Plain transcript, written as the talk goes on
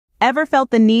Ever felt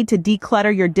the need to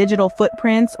declutter your digital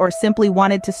footprints or simply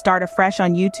wanted to start afresh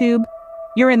on YouTube?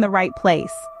 You're in the right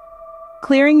place.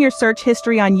 Clearing your search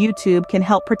history on YouTube can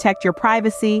help protect your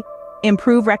privacy,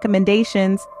 improve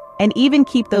recommendations, and even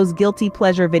keep those guilty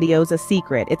pleasure videos a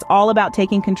secret. It's all about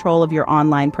taking control of your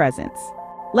online presence.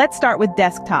 Let's start with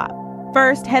desktop.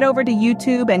 First, head over to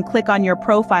YouTube and click on your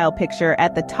profile picture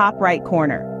at the top right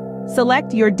corner.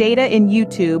 Select your data in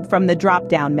YouTube from the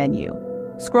drop-down menu.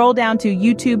 Scroll down to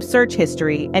YouTube search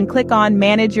history and click on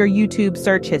Manage your YouTube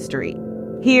search history.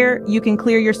 Here, you can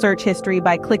clear your search history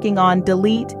by clicking on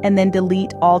Delete and then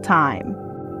Delete all time.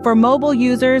 For mobile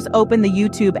users, open the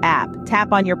YouTube app,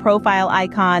 tap on your profile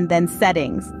icon, then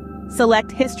Settings.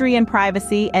 Select History and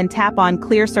Privacy and tap on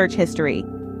Clear Search History.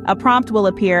 A prompt will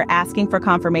appear asking for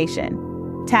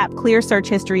confirmation. Tap Clear Search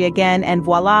History again and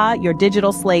voila, your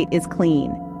digital slate is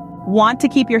clean. Want to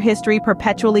keep your history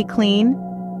perpetually clean?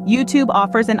 YouTube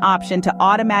offers an option to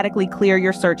automatically clear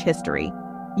your search history.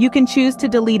 You can choose to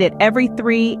delete it every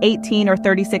 3, 18, or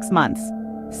 36 months.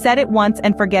 Set it once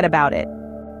and forget about it.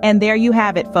 And there you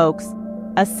have it, folks.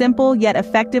 A simple yet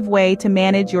effective way to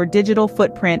manage your digital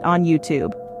footprint on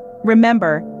YouTube.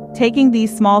 Remember, taking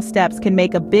these small steps can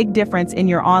make a big difference in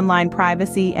your online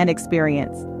privacy and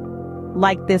experience.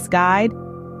 Like this guide?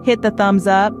 Hit the thumbs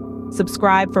up,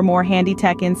 subscribe for more handy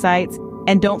tech insights,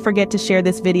 and don't forget to share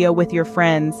this video with your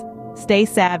friends. Stay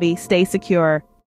savvy, stay secure,